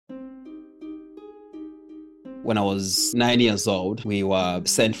When I was 9 years old, we were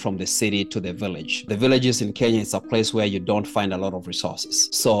sent from the city to the village. The villages in Kenya is a place where you don't find a lot of resources.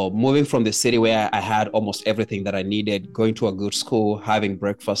 So moving from the city where I had almost everything that I needed, going to a good school, having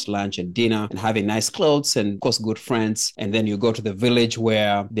breakfast, lunch, and dinner, and having nice clothes, and of course, good friends. And then you go to the village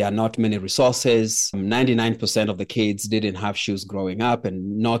where there are not many resources. 99% of the kids didn't have shoes growing up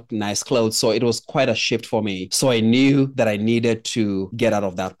and not nice clothes. So it was quite a shift for me. So I knew that I needed to get out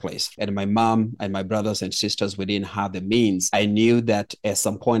of that place. And my mom and my brothers and sisters, we didn't have the means. I knew that at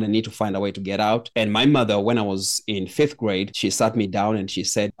some point I need to find a way to get out. And my mother, when I was in fifth grade, she sat me down and she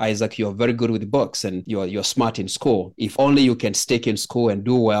said, Isaac, you're very good with books and you're smart in school. If only you can stick in school and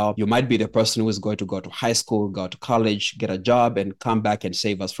do well, you might be the person who is going to go to high school, go to college, get a job, and come back and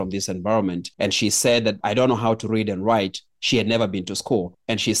save us from this environment. And she said that I don't know how to read and write. She had never been to school.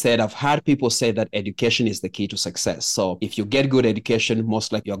 And she said, I've had people say that education is the key to success. So if you get good education,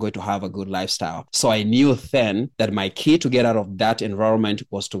 most likely you're going to have a good lifestyle. So I knew then that my key to get out of that environment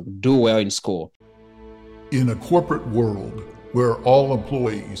was to do well in school. In a corporate world where all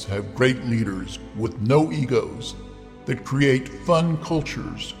employees have great leaders with no egos that create fun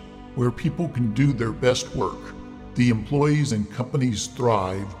cultures where people can do their best work, the employees and companies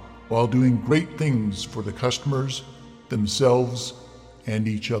thrive while doing great things for the customers, themselves, and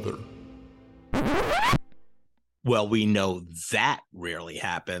each other. Well, we know that rarely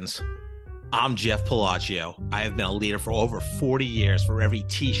happens. I'm Jeff Palacio. I have been a leader for over 40 years for every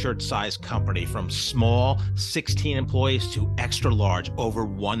t-shirt size company, from small 16 employees to extra large over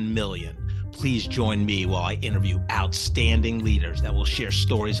 1 million. Please join me while I interview outstanding leaders that will share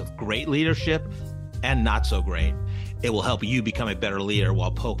stories of great leadership and not so great. It will help you become a better leader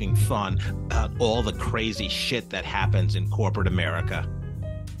while poking fun about all the crazy shit that happens in corporate America.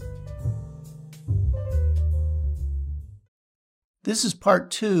 This is part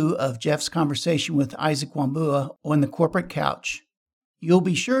 2 of Jeff's conversation with Isaac Wambua on the corporate couch. You'll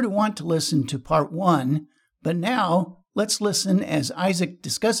be sure to want to listen to part 1, but now let's listen as Isaac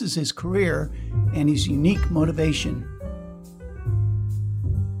discusses his career and his unique motivation.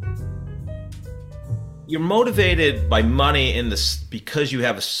 You're motivated by money because you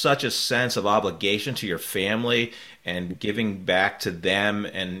have such a sense of obligation to your family and giving back to them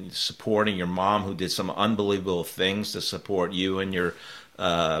and supporting your mom, who did some unbelievable things to support you and your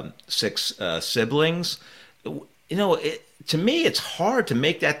 6 siblings. You know, to me, it's hard to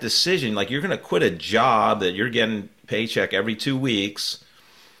make that decision. Like, you're going to quit a job that you're getting paycheck every 2 weeks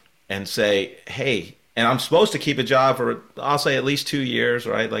and say, hey, and I'm supposed to keep a job for, I'll say, at least 2 years,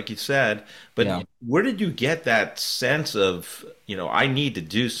 right? Like you said. But yeah. Where did you get that sense of, I need to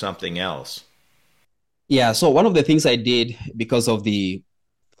do something else? Yeah. So one of the things I did because of the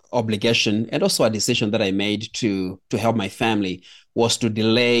obligation and also a decision that I made to help my family was to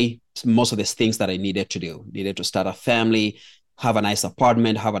delay most of the things that I needed to do. Needed to start a family, have a nice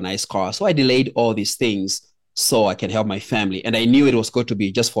apartment, have a nice car. So I delayed all these things so I can help my family. And I knew it was going to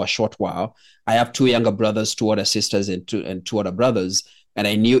be just for a short while. I have 2 younger brothers, 2 other sisters, and two other brothers. And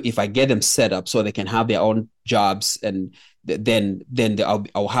I knew if I get them set up so they can have their own jobs, and then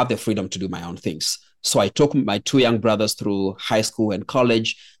I'll have the freedom to do my own things. So I took my 2 young brothers through high school and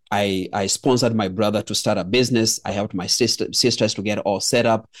college. I sponsored my brother to start a business. I helped my sisters to get all set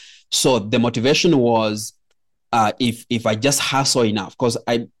up. So the motivation was if I just hustle enough, because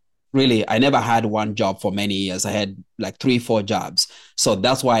I never had one job for many years. I had like 3-4 jobs. So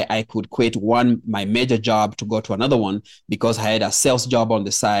that's why I could quit my major job to go to another one, because I had a sales job on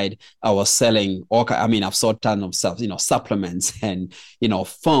the side. I was selling I've sold tons of stuff, supplements and,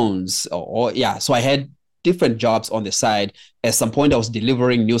 phones So I had different jobs on the side. At some point I was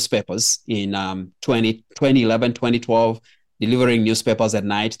delivering newspapers in 2011, 2012, delivering newspapers at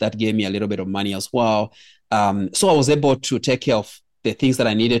night. That gave me a little bit of money as well. So I was able to take care of the things that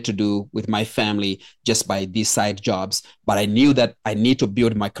I needed to do with my family just by these side jobs. But I knew that I need to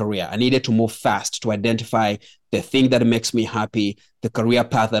build my career. I needed to move fast to identify the thing that makes me happy, the career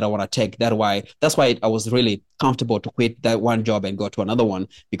path that I want to take. That's why I was really comfortable to quit that one job and go to another one,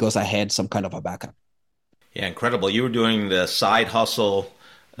 because I had some kind of a backup. Yeah, incredible. You were doing the side hustle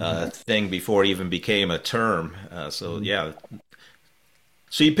thing before it even became a term. So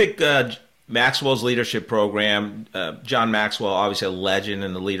you picked Maxwell's leadership program. John Maxwell, obviously a legend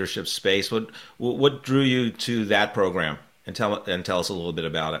in the leadership space. What drew you to that program? And tell us a little bit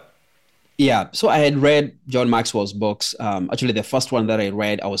about it. Yeah, so I had read John Maxwell's books. Actually, the first one that I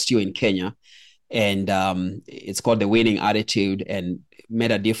read, I was still in Kenya, and it's called The Winning Attitude, and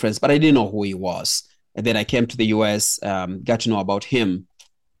made a difference. But I didn't know who he was. And then I came to the US, got to know about him.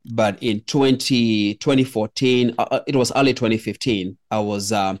 But in 2014, it was early 2015, I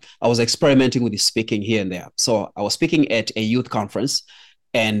was experimenting with the speaking here and there. So I was speaking at a youth conference,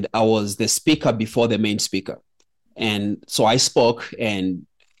 and I was the speaker before the main speaker. And so I spoke, and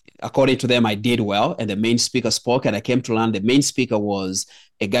according to them, I did well. And the main speaker spoke, and I came to learn the main speaker was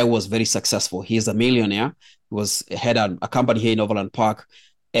a guy who was very successful. He's a millionaire. He had a company here in Overland Park.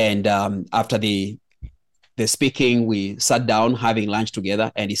 And after the speaking, we sat down having lunch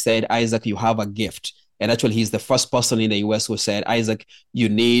together, and he said, Isaac, you have a gift. And actually, he's the first person in the US who said, Isaac, you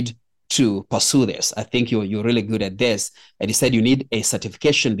need to pursue this. I think you're really good at this. And he said, you need a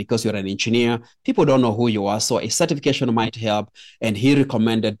certification because you're an engineer. People don't know who you are. So a certification might help. And he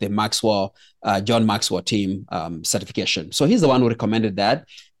recommended the John Maxwell team certification. So he's the one who recommended that.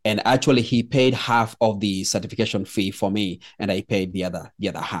 And actually, he paid half of the certification fee for me, and I paid the other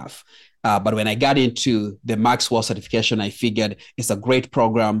half. But when I got into the Maxwell certification, I figured it's a great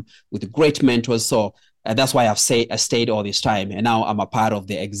program with great mentors. So that's why I stayed all this time. And now I'm a part of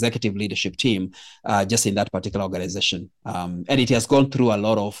the executive leadership team just in that particular organization. And it has gone through a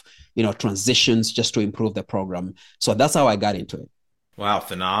lot of transitions just to improve the program. So that's how I got into it. Wow,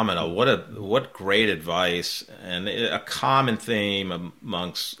 phenomenal. What great advice. And a common theme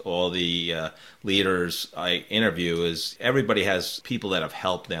amongst all the leaders I interview is everybody has people that have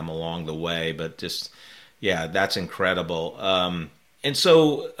helped them along the way, but just, yeah, that's incredible. And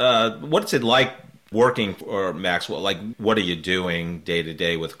so what's it like working for Maxwell? Like, what are you doing day to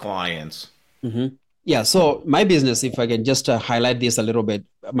day with clients? Mm-hmm. Yeah, so my business, if I can just highlight this a little bit,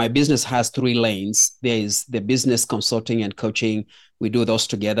 my business has 3 lanes. There is the business consulting and coaching. We do those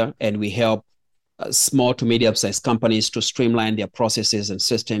together, and we help small to medium-sized companies to streamline their processes and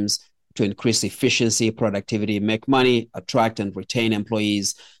systems to increase efficiency, productivity, make money, attract and retain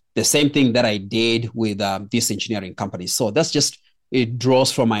employees. The same thing that I did with these engineering companies. So it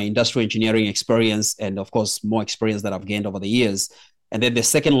draws from my industrial engineering experience and, of course, more experience that I've gained over the years. And then the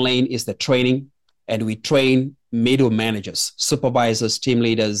second lane is the training. And we train middle managers, supervisors, team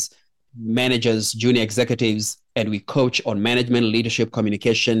leaders, managers, junior executives, and we coach on management, leadership,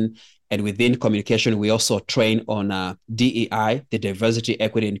 communication. And within communication, we also train on DEI, the diversity,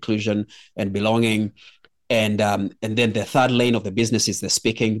 equity, inclusion, and belonging. And then the third lane of the business is the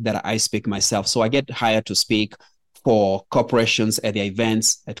speaking that I speak myself. So I get hired to speak for corporations at their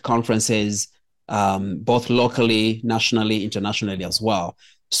events, at conferences, both locally, nationally, internationally as well.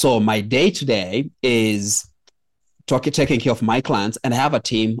 So my day-to-day is taking care of my clients, and I have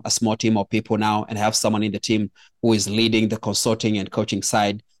a small team of people now, and I have someone in the team who is leading the consulting and coaching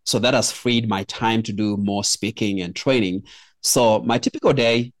side. So that has freed my time to do more speaking and training. So my typical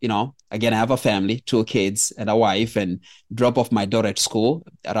day, again, I have a family, 2 kids and a wife, and drop off my daughter at school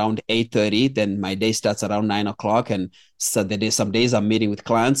around 8:30. Then my day starts around 9 o'clock. And so some days I'm meeting with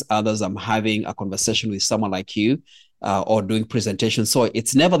clients, others I'm having a conversation with someone like you. Or doing presentations. So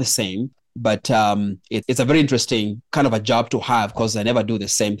it's never the same, but it's a very interesting kind of a job to have because I never do the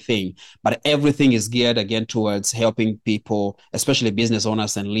same thing. But everything is geared again towards helping people, especially business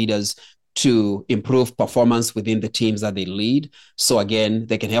owners and leaders, to improve performance within the teams that they lead. So again,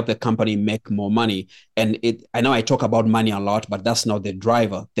 they can help the company make more money. And I know I talk about money a lot, but that's not the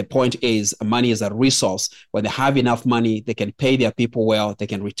driver. The point is money is a resource. When they have enough money, they can pay their people well, they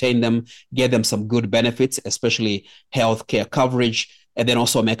can retain them, get them some good benefits, especially healthcare coverage, and then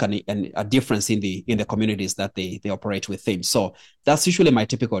also make a difference in the communities that they operate within. So that's usually my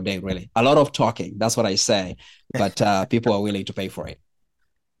typical day, really. A lot of talking, that's what I say, but people are willing to pay for it.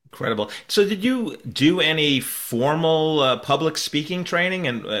 Incredible. So did you do any formal public speaking training,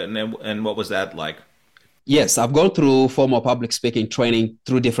 and what was that like? Yes, I've gone through formal public speaking training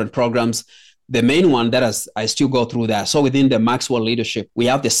through different programs. The main one I still go through that. So within the Maxwell leadership, we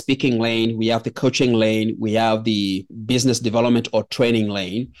have the speaking lane, we have the coaching lane, we have the business development or training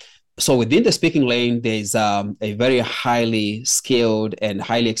lane. So within the speaking lane, there's a very highly skilled and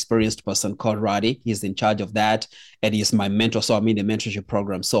highly experienced person called Roddy. He's in charge of that, and he's my mentor. So I'm in the mentorship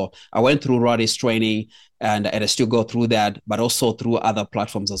program. So I went through Roddy's training, and I still go through that, but also through other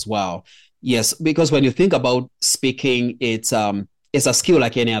platforms as well. Yes, because when you think about speaking, it's a skill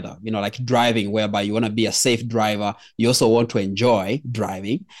like any other, like driving, whereby you want to be a safe driver. You also want to enjoy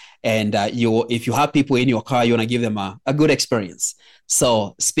driving. And if you have people in your car, you want to give them a good experience.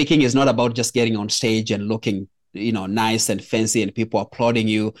 So speaking is not about just getting on stage and looking, nice and fancy and people applauding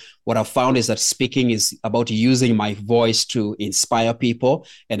you. What I've found is that speaking is about using my voice to inspire people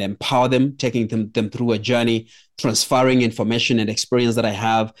and empower them, taking them through a journey, transferring information and experience that I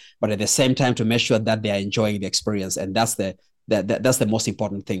have, but at the same time to make sure that they are enjoying the experience. And that's the most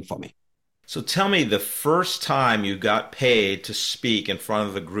important thing for me. So tell me, the first time you got paid to speak in front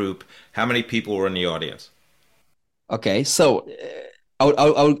of the group, how many people were in the audience? Okay, so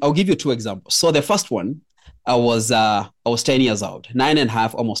I'll give you two examples. So the first one, I was 10 years old,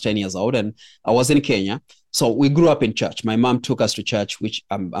 9.5, almost 10 years old, and I was in Kenya. So we grew up in church. My mom took us to church, which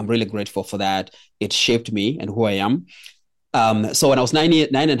I'm really grateful for that. It shaped me and who I am. So when I was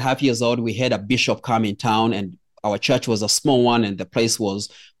 9.5 years old, we had a bishop come in town, and our church was a small one, and the place was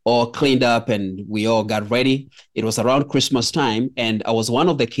all cleaned up, and we all got ready. It was around Christmas time, and I was one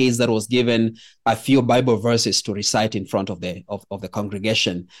of the kids that was given a few Bible verses to recite in front of the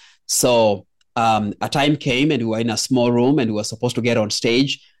congregation. So a time came, and we were in a small room, and we were supposed to get on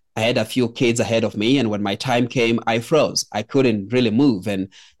stage. I had a few kids ahead of me, and when my time came, I froze. I couldn't really move, and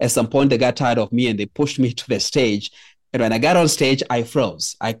at some point, they got tired of me, and they pushed me to the stage. And when I got on stage, I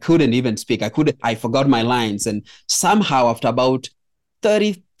froze. I couldn't even speak. I forgot my lines. And somehow, after about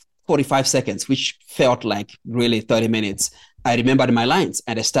 30, 45 seconds, which felt like really 30 minutes, I remembered my lines,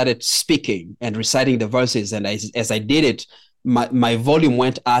 and I started speaking and reciting the verses. And as I did it, my volume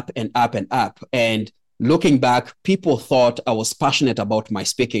went up and up and up. And looking back, people thought I was passionate about my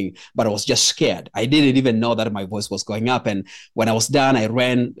speaking, but I was just scared. I didn't even know that my voice was going up. And when I was done, I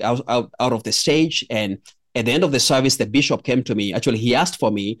ran out of the stage, and at the end of the service, the bishop came to me. Actually, he asked for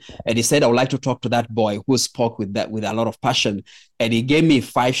me, and he said, "I would like to talk to that boy who spoke with a lot of passion." And he gave me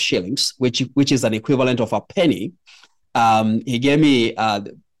 5 shillings, which is an equivalent of a penny. He gave me a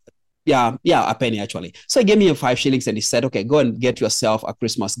penny actually. So he gave me 5 shillings, and he said, "Okay, go and get yourself a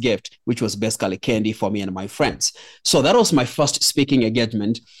Christmas gift," which was basically candy for me and my friends. So that was my first speaking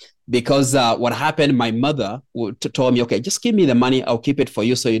engagement. Because what happened, my mother told me, "Okay, just give me the money. I'll keep it for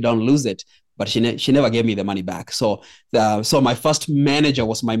you so you don't lose it." But she never gave me the money back. So my first manager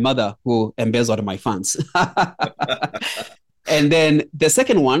was my mother, who embezzled my funds. And then the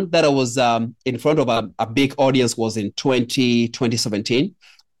second one that I was in front of a big audience was in 2017.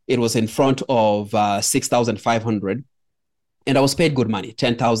 It was in front of 6,500. And I was paid good money,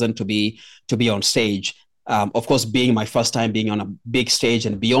 10,000 to be on stage. Of course, being my first time being on a big stage,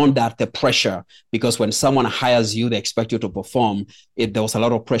 and beyond that, the pressure, because when someone hires you, they expect you to perform. There was a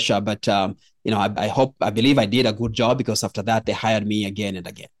lot of pressure, but I believe I did a good job, because after that, they hired me again and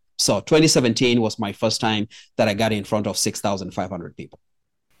again. So 2017 was my first time that I got in front of 6,500 people.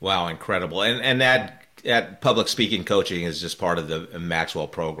 Wow, incredible. And that public speaking coaching is just part of the Maxwell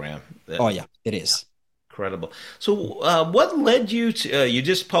program. Oh, yeah, it is. Incredible. So, what led you to? You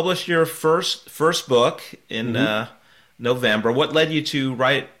just published your first book in November. What led you to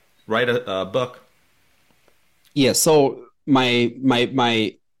write a book? Yeah. So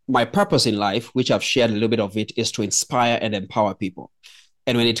my purpose in life, which I've shared a little bit of it, is to inspire and empower people.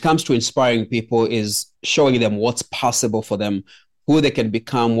 And when it comes to inspiring people, is showing them what's possible for them, who they can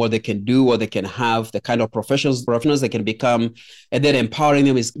become, what they can do, what they can have, the kind of professionals they can become, and then empowering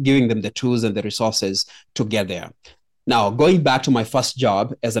them is giving them the tools and the resources to get there. Now, going back to my first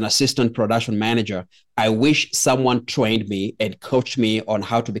job as an assistant production manager, I wish someone trained me and coached me on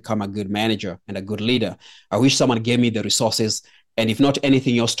how to become a good manager and a good leader. I wish someone gave me the resources, and if not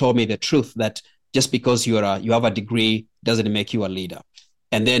anything else, told me the truth that just because you have a degree doesn't make you a leader.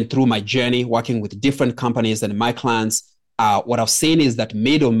 And then through my journey working with different companies and my clients, what I've seen is that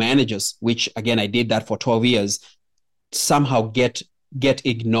middle managers, which again, I did that for 12 years, somehow get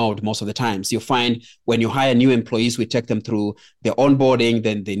ignored most of the times. You find when you hire new employees, we take them through the onboarding,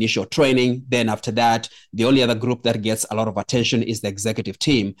 then the initial training. Then after that, the only other group that gets a lot of attention is the executive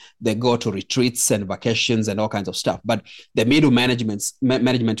team. They go to retreats and vacations and all kinds of stuff. But the middle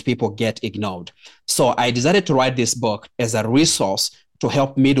management people get ignored. So I decided to write this book as a resource to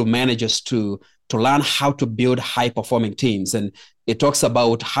help middle managers to learn how to build high-performing teams. And it talks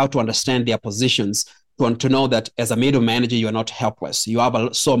about how to understand their positions, to know that as a middle manager, you are not helpless. You have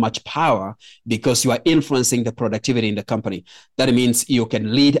so much power because you are influencing the productivity in the company. That means you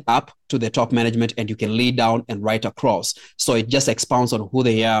can lead up to the top management, and you can lead down and right across. So it just expounds on who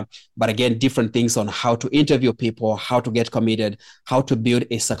they are. But again, different things on how to interview people, how to get committed, how to build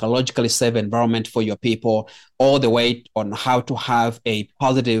a psychologically safe environment for your people, all the way on how to have a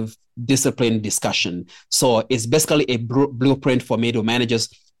positive, disciplined discussion. So it's basically a blueprint for middle managers,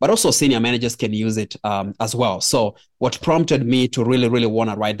 but also senior managers can use it as well. So what prompted me to really, really want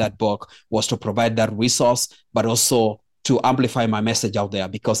to write that book was to provide that resource, but also to amplify my message out there,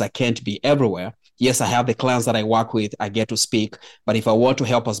 because I can't be everywhere. Yes, I have the clients that I work with, I get to speak, but if I want to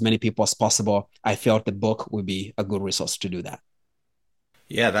help as many people as possible, I felt the book would be a good resource to do that.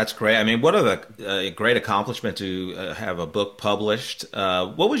 Yeah, that's great. I mean, what a great accomplishment to have a book published.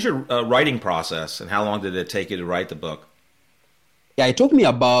 What was your writing process, and how long did it take you to write the book? Yeah, it took me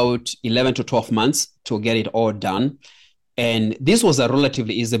about 11 to 12 months to get it all done. And this was a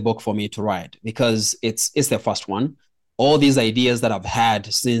relatively easy book for me to write because it's the first one. All these ideas that I've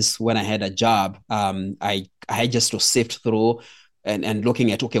had since when I had a job, I had just to sift through and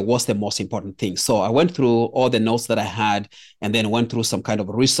looking at, okay, what's the most important thing? So I went through all the notes that I had and then went through some kind of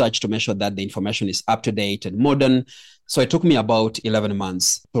research to make sure that the information is up to date and modern. So it took me about 11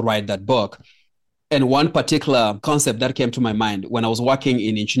 months to write that book. And one particular concept that came to my mind when I was working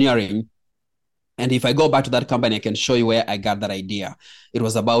in engineering, and if I go back to that company, I can show you where I got that idea. It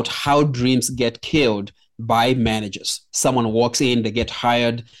was about how dreams get killed by managers. Someone walks in, they get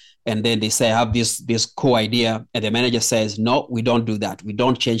hired, and then they say, I have this cool idea. And the manager says, no, we don't do that. We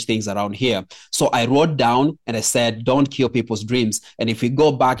don't change things around here. So I wrote down and I said, don't kill people's dreams. And if we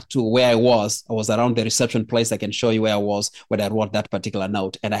go back to where I was around the reception place. I can show you where I was when I wrote that particular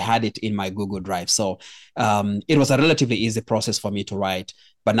note. And I had it in my Google Drive. So it was a relatively easy process for me to write.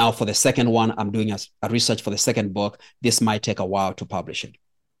 But now for the second one, I'm doing a research for the second book. This might take a while to publish it.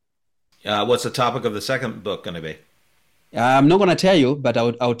 What's the topic of the second book going to be? I'm not going to tell you, but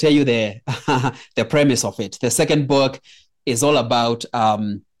I'll tell you the the premise of it. The second book is all about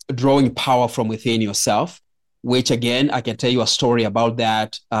drawing power from within yourself, which again, I can tell you a story about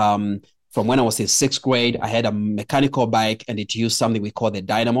that. From when I was in sixth grade, I had a mechanical bike and it used something we call the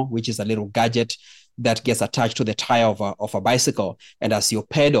Dynamo, which is a little gadget that gets attached to the tire of a bicycle. And as you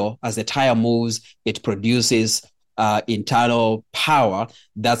pedal, as the tire moves, it produces internal power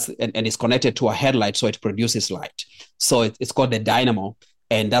and it's connected to a headlight, so it produces light. So it's called the Dynamo.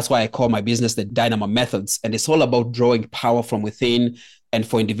 And that's why I call my business the Dynamo Methods. And it's all about drawing power from within. And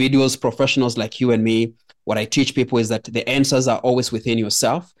for individuals, professionals like you and me, what I teach people is that the answers are always within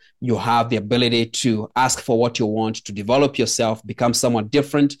yourself. You have the ability to ask for what you want, to develop yourself, become someone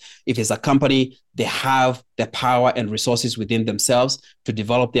different. If it's a company, they have the power and resources within themselves to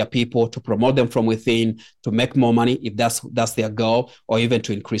develop their people, to promote them from within, to make more money if that's their goal, or even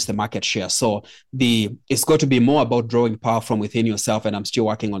to increase the market share. So it's going to be more about drawing power from within yourself. And I'm still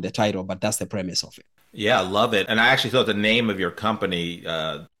working on the title, but that's the premise of it. Yeah, I love it. And I actually thought the name of your company,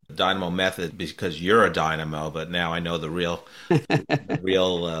 Dynamo Method, because you're a dynamo, but now I know the real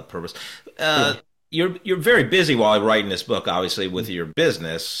purpose. Yeah. You're very busy while writing this book, obviously, with your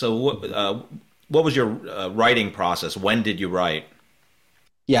business. So what was your writing process? When did you write?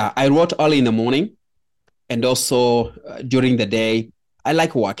 Yeah, I wrote early in the morning and also during the day. I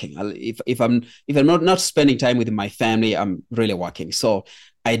like working. If I'm not spending time with my family, I'm really working. So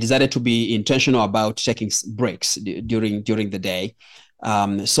I decided to be intentional about taking breaks during the day.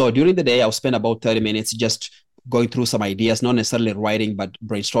 So during the day, I'll spend about 30 minutes just going through some ideas, not necessarily writing, but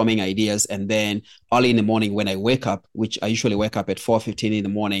brainstorming ideas. And then early in the morning when I wake up, which I usually wake up at 4:15 in the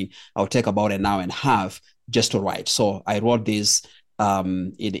morning, I'll take about an hour and a half just to write. So I wrote this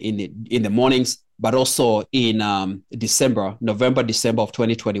in the mornings, but also in November, December of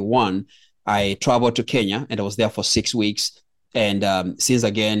 2021, I traveled to Kenya and I was there for 6 weeks. And since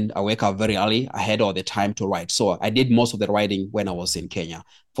again, I wake up very early, I had all the time to write. So I did most of the writing when I was in Kenya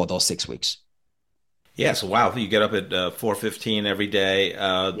for those 6 weeks. Yeah, so wow, you get up at 4:15 every day.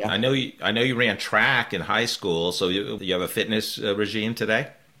 Yeah. I know you ran track in high school, so you have a fitness regime today?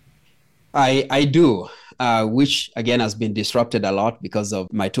 I do, which again has been disrupted a lot because of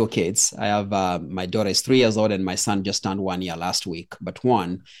my two kids. I have my daughter is 3 years old and my son just turned 1 year last week, but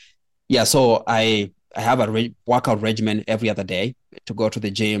one. Yeah, so I have a workout regimen every other day to go to the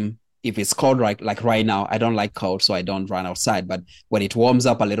gym. If it's cold, like right now, I don't like cold, so I don't run outside. But when it warms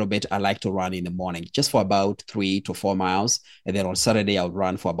up a little bit, I like to run in the morning, just for about 3 to 4 miles. And then on Saturday, I'll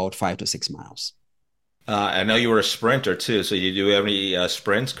run for about 5 to 6 miles. I know you were a sprinter too. So you do any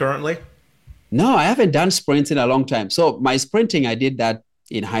sprints currently? No, I haven't done sprints in a long time. So my sprinting, I did that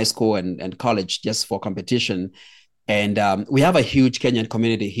in high school and college just for competition. And we have a huge Kenyan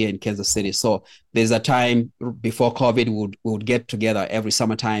community here in Kansas City. So there's a time before COVID, we would get together every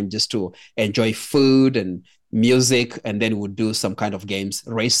summertime just to enjoy food and music. And then we'd do some kind of games,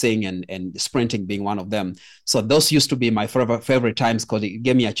 racing and sprinting being one of them. So those used to be my favorite times because it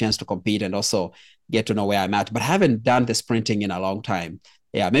gave me a chance to compete and also get to know where I'm at. But I haven't done the sprinting in a long time.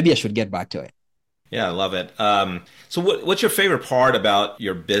 Yeah, maybe I should get back to it. Yeah, I love it. So what's your favorite part about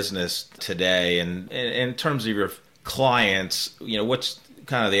your business today? And in terms of your clients, what's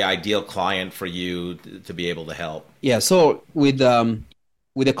kind of the ideal client for you to be able to help? Yeah, so with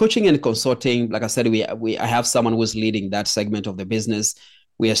the coaching and consulting, like I said, I have someone who's leading that segment of the business.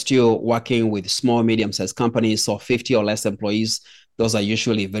 We are still working with small, medium-sized companies, so 50 or less employees. Those are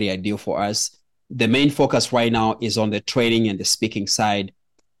usually very ideal for us. The main focus right now is on the training and the speaking side.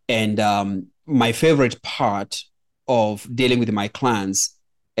 And my favorite part of dealing with my clients,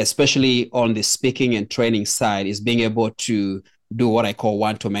 especially on the speaking and training side, is being able to do what I call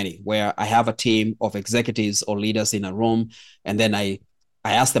one-to-many, where I have a team of executives or leaders in a room, and then I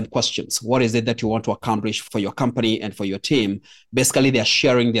ask them questions. What is it that you want to accomplish for your company and for your team? Basically, they're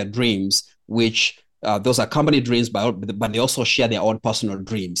sharing their dreams, which those are company dreams, but they also share their own personal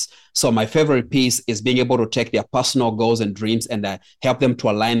dreams. So my favorite piece is being able to take their personal goals and dreams and help them to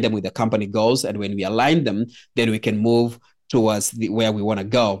align them with the company goals. And when we align them, then we can move towards where we want to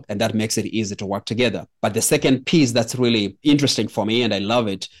go. And that makes it easy to work together. But the second piece that's really interesting for me, and I love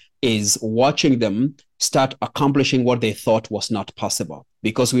it, is watching them start accomplishing what they thought was not possible.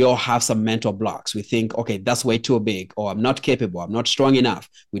 Because we all have some mental blocks. We think, okay, that's way too big, or I'm not capable, I'm not strong enough.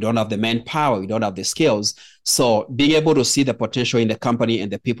 We don't have the manpower, we don't have the skills. So being able to see the potential in the company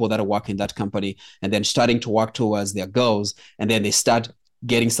and the people that work in that company, and then starting to work towards their goals, and then they start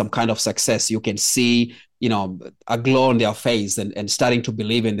getting some kind of success, you can see, a glow on their face and starting to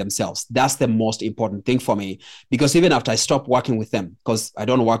believe in themselves. That's the most important thing for me, because even after I stop working with them, because I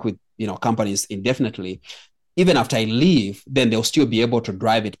don't work with, companies indefinitely, even after I leave, then they'll still be able to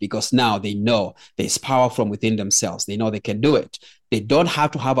drive it, because now they know there's power from within themselves. They know they can do it. They don't have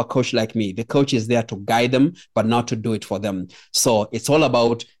to have a coach like me. The coach is there to guide them, but not to do it for them. So it's all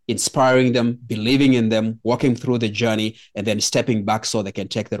about inspiring them, believing in them, walking through the journey, and then stepping back so they can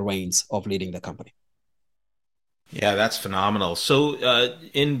take the reins of leading the company. Yeah, that's phenomenal. So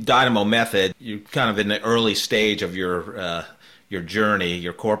in Dynamo Method, you're kind of in the early stage of your journey,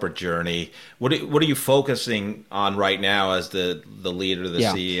 your corporate journey. What are you focusing on right now as the leader, the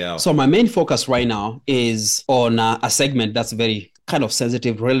CEO? So my main focus right now is on a segment that's very kind of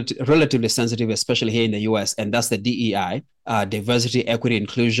sensitive, relatively sensitive, especially here in the US, and that's the DEI, diversity, equity,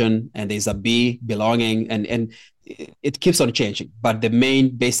 inclusion, and there's a B, belonging, and it keeps on changing. But the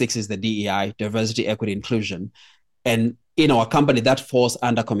main basics is the DEI, diversity, equity, inclusion. And in our company, that falls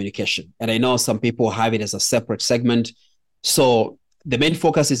under communication. And I know some people have it as a separate segment. So the main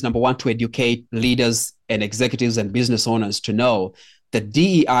focus is, number one, to educate leaders and executives and business owners to know that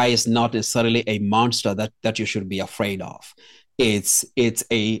DEI is not necessarily a monster that you should be afraid of. It's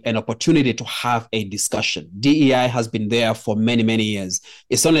an opportunity to have a discussion. DEI has been there for many, many years.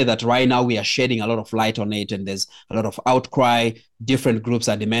 It's only that right now we are shedding a lot of light on it, and there's a lot of outcry. Different groups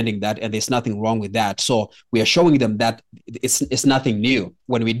are demanding that, and there's nothing wrong with that. So we are showing them that it's nothing new.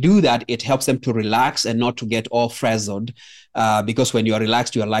 When we do that, it helps them to relax and not to get all frazzled, because when you are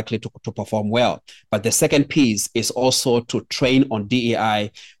relaxed, you are likely to perform well. But the second piece is also to train on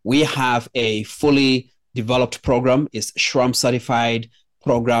DEI. We have a fully developed program, is SHRM certified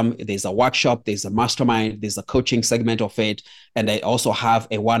program. There's a workshop, there's a mastermind, there's a coaching segment of it, and I also have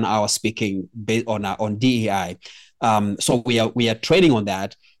a 1 hour speaking based on DEI. So we are training on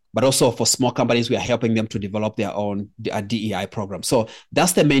that, but also for small companies, we are helping them to develop their own DEI program. So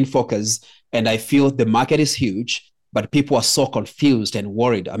that's the main focus, and I feel the market is huge, but people are so confused and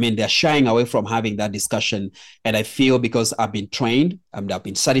worried. I mean, they're shying away from having that discussion, and I feel because I've been trained, I've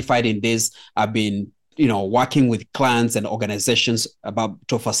been certified in this, I've been working with clients and organizations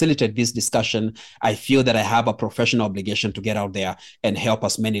to facilitate this discussion, I feel that I have a professional obligation to get out there and help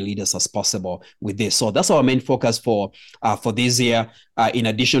as many leaders as possible with this. So that's our main focus for this year, in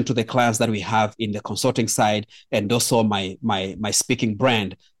addition to the clients that we have in the consulting side, and also my speaking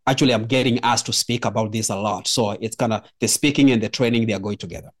brand. Actually, I'm getting asked to speak about this a lot. So it's the speaking and the training, they are going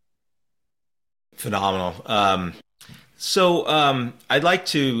together. Phenomenal. I'd like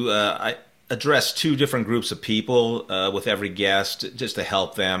to address two different groups of people with every guest, just to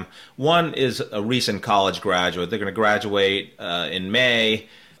help them. One is a recent college graduate. They're going to graduate in May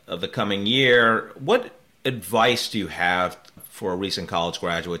of the coming year. What advice do you have for a recent college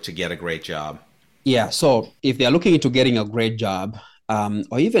graduate to get a great job? Yeah, so if they're looking into getting a great job,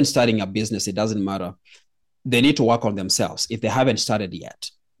 or even starting a business, it doesn't matter. They need to work on themselves if they haven't started yet.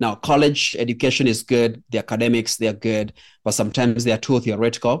 Now, college education is good. The academics, they're good, but sometimes they are too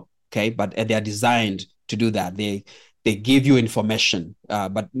theoretical. Okay, but they are designed to do that. They give you information,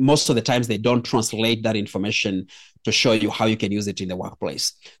 but most of the times they don't translate that information to show you how you can use it in the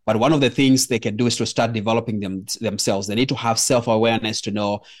workplace. But one of the things they can do is to start developing themselves. They need to have self-awareness to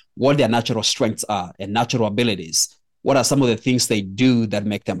know what their natural strengths are and natural abilities. What are some of the things they do that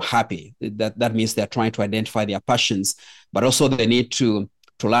make them happy? That means they're trying to identify their passions, but also they need to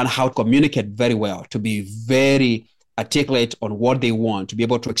learn how to communicate very well, to be very articulate on what they want, to be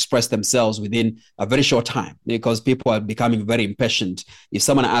able to express themselves within a very short time, because people are becoming very impatient. If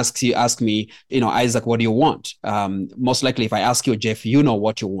someone ask me, Isaac, what do you want? Most likely, if I ask you, Jeff, you know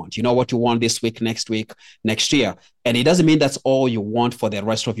what you want. You know what you want this week, next year. And it doesn't mean that's all you want for the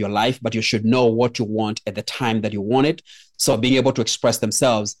rest of your life, but you should know what you want at the time that you want it. So being able to express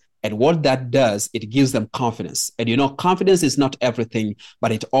themselves. And what that does, it gives them confidence. And confidence is not everything,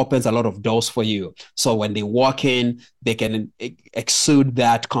 but it opens a lot of doors for you. So when they walk in, they can exude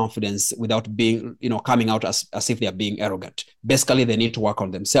that confidence without being, coming out as if they're being arrogant. Basically, they need to work on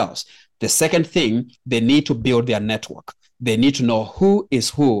themselves. The second thing, they need to build their network. They need to know who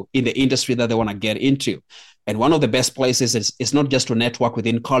is who in the industry that they want to get into. And one of the best places is not just to network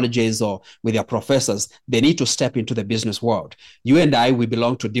within colleges or with their professors. They need to step into the business world. You and I, we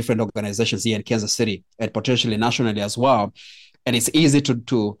belong to different organizations here in Kansas City and potentially nationally as well. And it's easy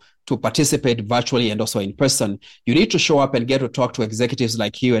to participate virtually and also in person. You need to show up and get to talk to executives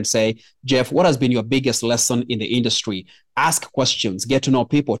like you and say, Jeff, what has been your biggest lesson in the industry? Ask questions, get to know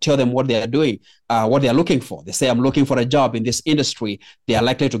people, tell them what they are doing, what they are looking for. They say, I'm looking for a job in this industry. They are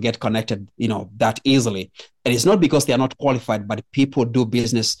likely to get connected, that easily. And it's not because they are not qualified, but people do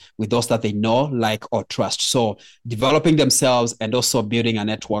business with those that they know, like, or trust. So developing themselves and also building a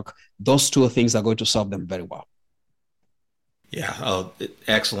network, those two things are going to serve them very well. Yeah. Oh,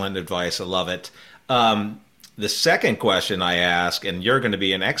 excellent advice. I love it. The second question I ask, and you're going to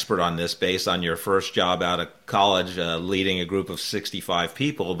be an expert on this based on your first job out of college, leading a group of 65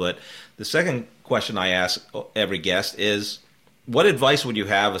 people. But the second question I ask every guest is, what advice would you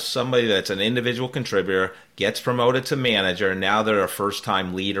have if somebody that's an individual contributor gets promoted to manager, and now they're a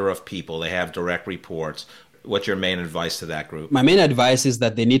first-time leader of people, they have direct reports? What's your main advice to that group? My main advice is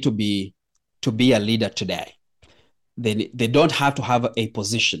that they need to be a leader today. They don't have to have a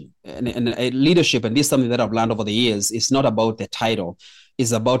position. And leadership, and this is something that I've learned over the years, is not about the title.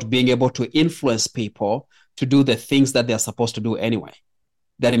 It's about being able to influence people to do the things that they're supposed to do anyway.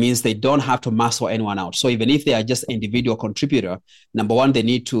 That means they don't have to muscle anyone out. So even if they are just an individual contributor, number one, they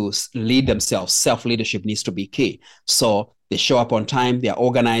need to lead themselves. Self-leadership needs to be key. So they show up on time, they're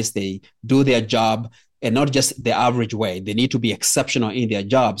organized, they do their job, and not just the average way. They need to be exceptional in their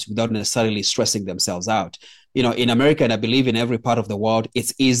jobs without necessarily stressing themselves out. In America, and I believe in every part of the world,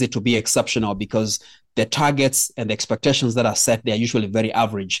 it's easy to be exceptional because the targets and the expectations that are set, they're usually very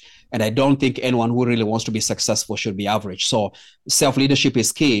average. And I don't think anyone who really wants to be successful should be average. So self-leadership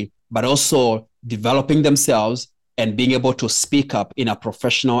is key, but also developing themselves and being able to speak up in a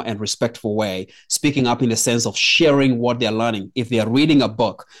professional and respectful way, speaking up in the sense of sharing what they're learning. If they are reading a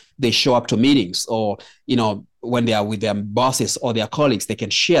book, they show up to meetings, or, when they are with their bosses or their colleagues, they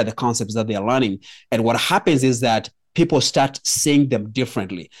can share the concepts that they are learning. And what happens is that people start seeing them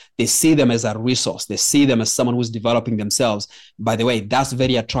differently. They see them as a resource. They see them as someone who's developing themselves. By the way, that's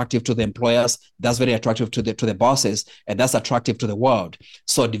very attractive to the employers. That's very attractive to the bosses, and that's attractive to the world.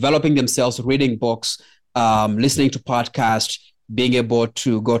 So developing themselves, reading books, listening to podcasts, being able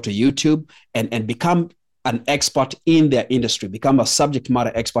to go to YouTube and become an expert in their industry, become a subject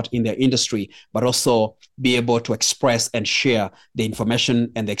matter expert in their industry, but also be able to express and share the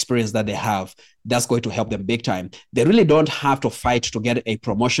information and the experience that they have. That's going to help them big time. They really don't have to fight to get a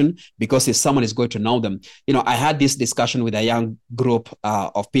promotion, because if someone is going to know them. I had this discussion with a young group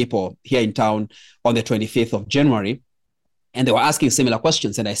of people here in town on the 25th of January. And they were asking similar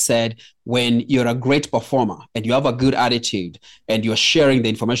questions. And I said, when you're a great performer and you have a good attitude and you're sharing the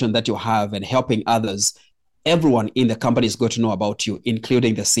information that you have and helping others, everyone in the company is going to know about you,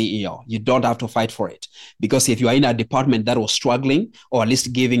 including the CEO. You don't have to fight for it. Because if you are in a department that was struggling or at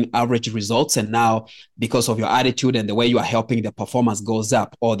least giving average results, and now because of your attitude and the way you are helping, the performance goes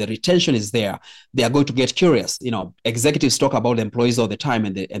up or the retention is there, they are going to get curious. Executives talk about employees all the time,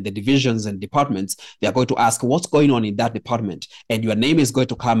 and the divisions and departments, they are going to ask, what's going on in that department? And your name is going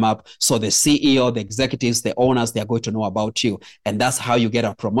to come up. So the CEO, the executives, the owners, they are going to know about you. And that's how you get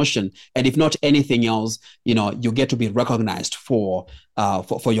a promotion. And if not anything else, you get to be recognized for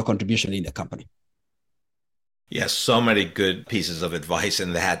your contribution in the company. Yes, so many good pieces of advice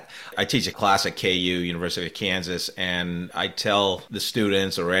in that. I teach a class at KU, University of Kansas, and I tell the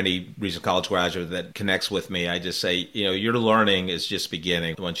students or any recent college graduate that connects with me, I just say, your learning is just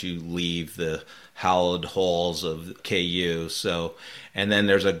beginning once you leave the hallowed halls of KU. And then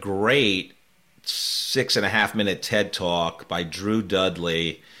there's a great 6.5-minute TED Talk by Drew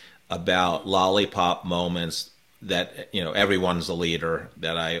Dudley about lollipop moments that, everyone's a leader,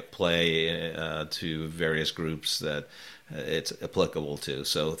 that I play to various groups that it's applicable to.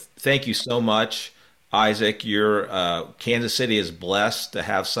 So thank you so much, Isaac. Kansas City is blessed to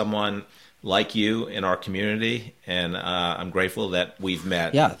have someone like you in our community, and I'm grateful that we've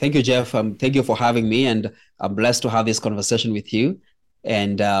met. Yeah, thank you, Jeff. Thank you for having me, and I'm blessed to have this conversation with you,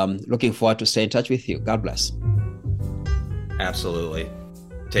 and looking forward to stay in touch with you. God bless. Absolutely.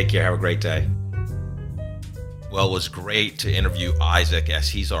 Take care. Have a great day. Well, it was great to interview Isaac, as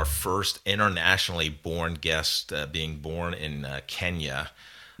he's our first internationally born guest, being born in Kenya.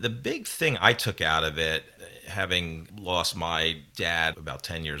 The big thing I took out of it, having lost my dad about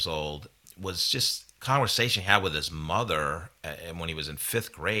 10 years old, was just conversation he had with his mother when he was in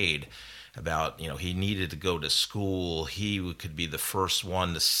 5th grade about, he needed to go to school. He could be the first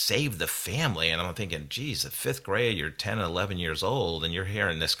one to save the family. And I'm thinking, geez, at 5th grade, you're 10 and 11 years old, and you're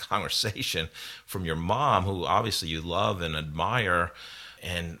hearing this conversation from your mom, who obviously you love and admire,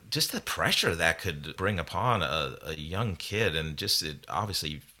 and just the pressure that could bring upon a young kid. And just, it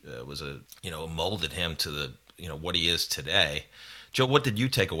obviously was molded him to the, what he is today. Joe, what did you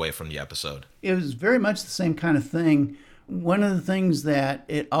take away from the episode? It was very much the same kind of thing. One of the things that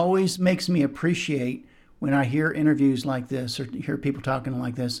it always makes me appreciate when I hear interviews like this or hear people talking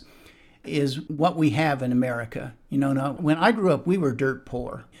like this is what we have in America. Now, when I grew up, we were dirt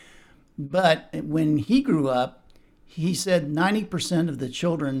poor. But when he grew up, he said 90% of the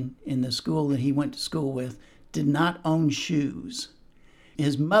children in the school that he went to school with did not own shoes.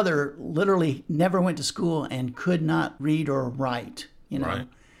 His mother literally never went to school and could not read or write, Right.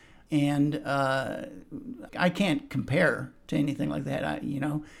 And I can't compare to anything like that,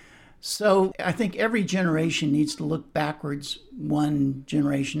 So I think every generation needs to look backwards one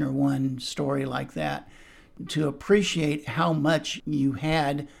generation or one story like that to appreciate how much you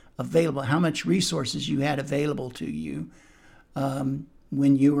had available, how much resources you had available to you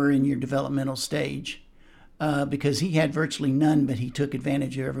when you were in your developmental stage. Because he had virtually none, but he took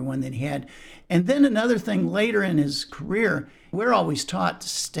advantage of everyone that he had. And then another thing, later in his career, we're always taught to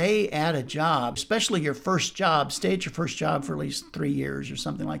stay at a job, especially your first job. Stay at your first job for at least 3 years or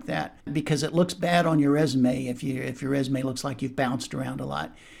something like that, because it looks bad on your resume if your resume looks like you've bounced around a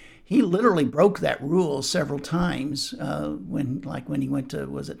lot. He literally broke that rule several times when he went to,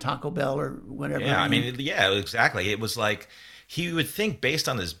 was it Taco Bell or whatever? Yeah, exactly. It was like, he would think, based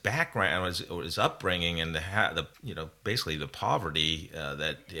on his background or his upbringing and basically the poverty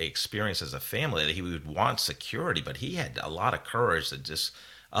that they experienced as a family, that he would want security. But he had a lot of courage to just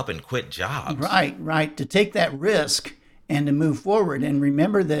up and quit jobs. Right. To take that risk and to move forward. And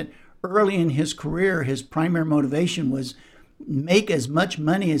remember that early in his career, his primary motivation was make as much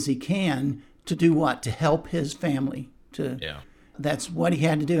money as he can to do what? To help his family. That's what he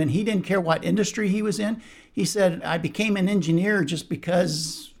had to do. And he didn't care what industry he was in. He said, I became an engineer just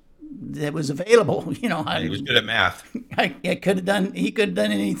because it was available. He was good at math. He could have done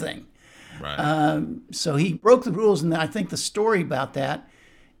anything. Right. So he broke the rules. And I think the story about that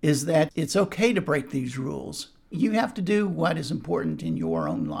is that it's okay to break these rules. You have to do what is important in your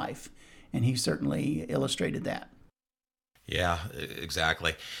own life. And he certainly illustrated that. Yeah,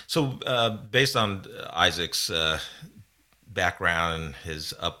 exactly. So based on Isaac's background and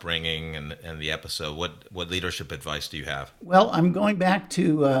his upbringing and the episode, what leadership advice do you have? Well, I'm going back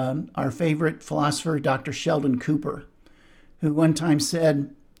to our favorite philosopher, Dr. Sheldon Cooper, who one time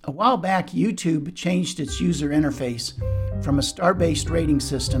said, a while back, YouTube changed its user interface from a star-based rating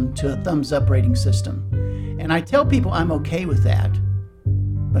system to a thumbs-up rating system. And I tell people I'm okay with that,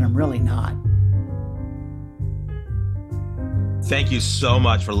 but I'm really not. Thank you so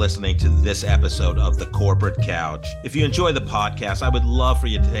much for listening to this episode of The Corporate Couch. If you enjoy the podcast, I would love for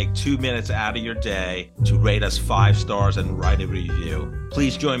you to take 2 minutes out of your day to rate us 5 stars and write a review.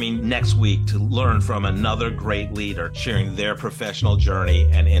 Please join me next week to learn from another great leader sharing their professional journey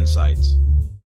and insights.